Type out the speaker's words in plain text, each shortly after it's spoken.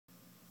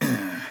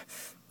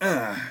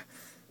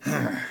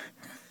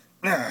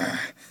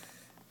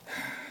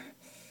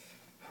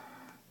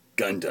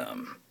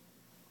Gundam.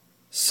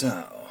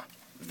 So,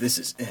 this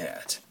is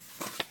it.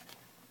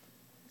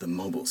 The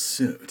mobile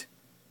suit.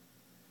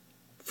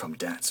 From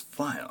Dad's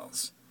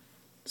files.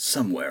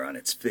 Somewhere on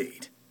its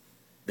feet.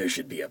 There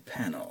should be a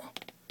panel.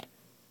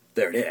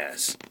 There it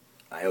is.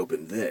 I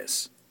open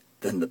this.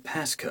 Then the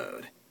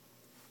passcode.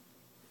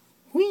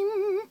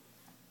 Wing!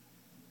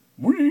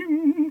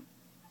 Wing!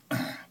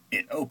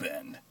 It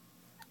opened.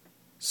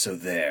 So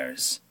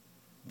there's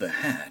the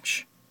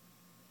hatch.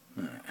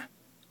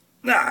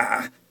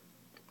 Ah!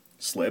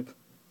 Slip.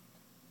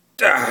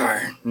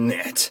 Darn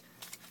it.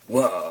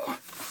 Whoa.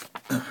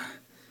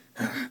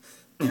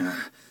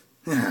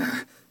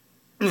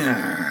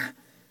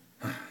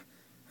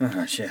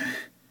 Oh, shit.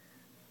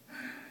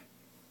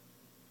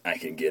 I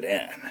can get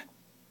in.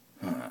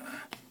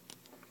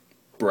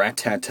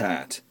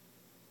 Brat-tat-tat.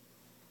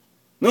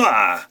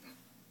 Ah!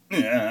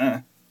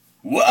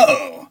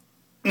 Whoa!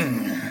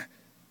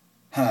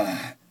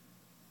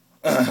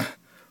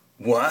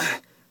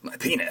 What? My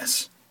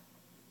penis.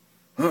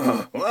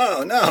 Oh,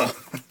 whoa, no!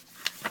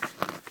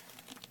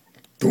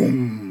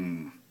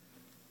 Boom!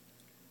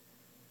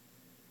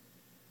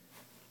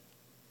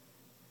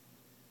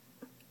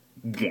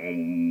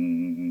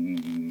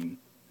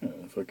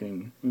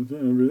 Fucking, what's that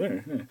over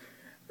there?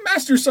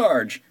 Master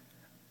Sarge!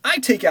 I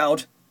take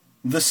out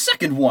the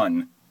second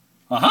one!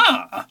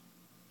 Aha!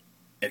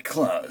 It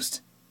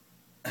closed.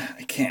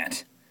 I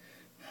can't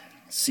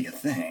see a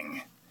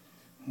thing.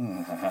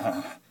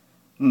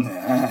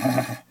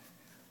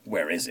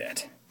 Where is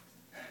it?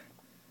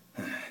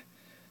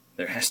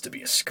 There has to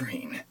be a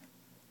screen.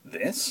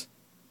 This?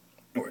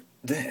 Or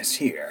this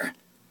here?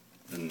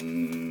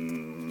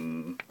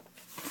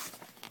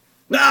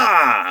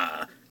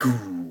 Ah!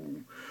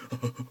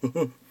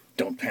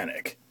 Don't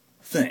panic.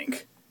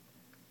 Think.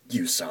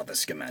 You saw the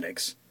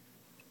schematics.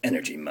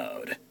 Energy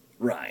mode.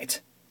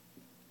 Right.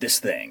 This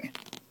thing.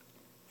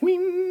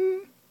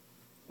 Whing!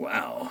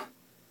 Wow.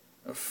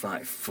 A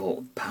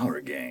 5-fold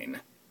power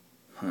gain.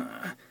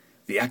 Huh.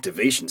 The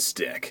activation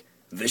stick.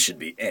 This should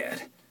be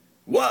it.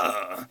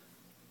 Whoa!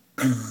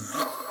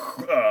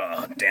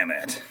 Oh, damn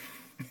it.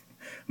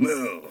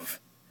 Move.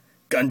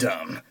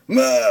 Gundam,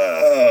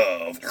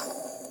 move!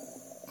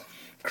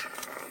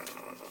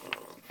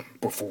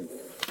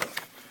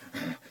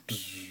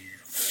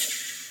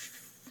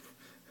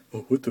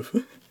 Oh, what the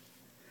fuck?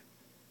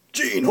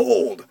 Gene,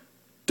 hold!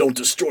 Don't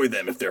destroy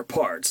them if they're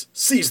parts.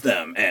 Seize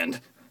them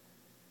and...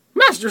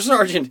 Master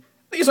Sergeant,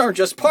 these aren't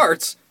just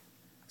parts.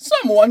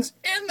 Someone's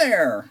in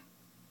there.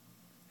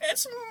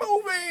 It's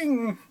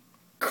moving.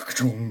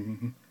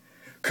 Ka-chung.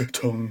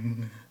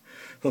 Ka-tung.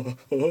 Oh,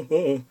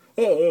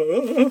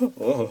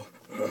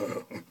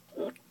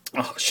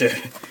 shit.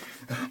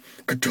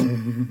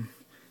 Ka-tung.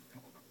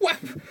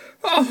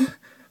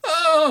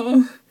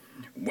 Oh.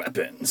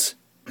 Weapons.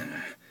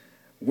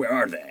 Where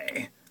are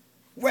they?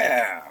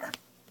 Where?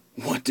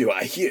 What do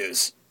I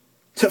use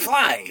to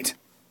fight?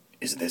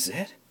 Is this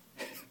it?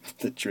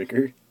 The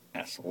trigger?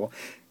 Asshole.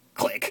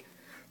 Click.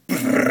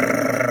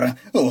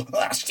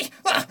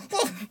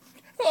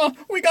 Oh,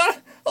 we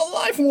got a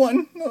live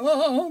one.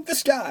 Oh,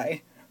 this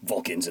guy.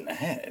 Vulcan's in the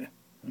head.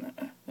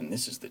 And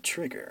this is the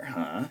trigger,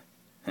 huh?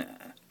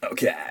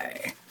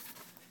 Okay.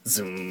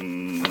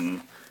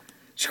 Zoom.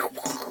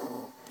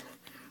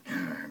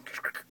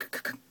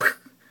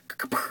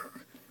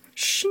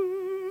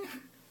 Shing.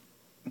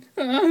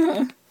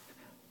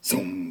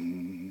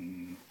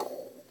 Zoom.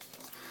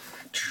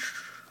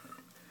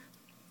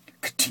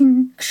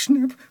 Ka-ting,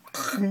 snap.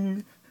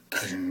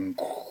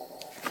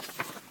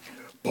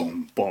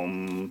 Boom,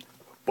 boom.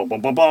 Bum,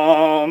 bum, bum,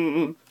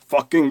 bum.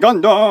 Fucking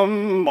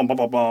Gundam. Bum, bum,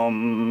 bum,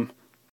 bum.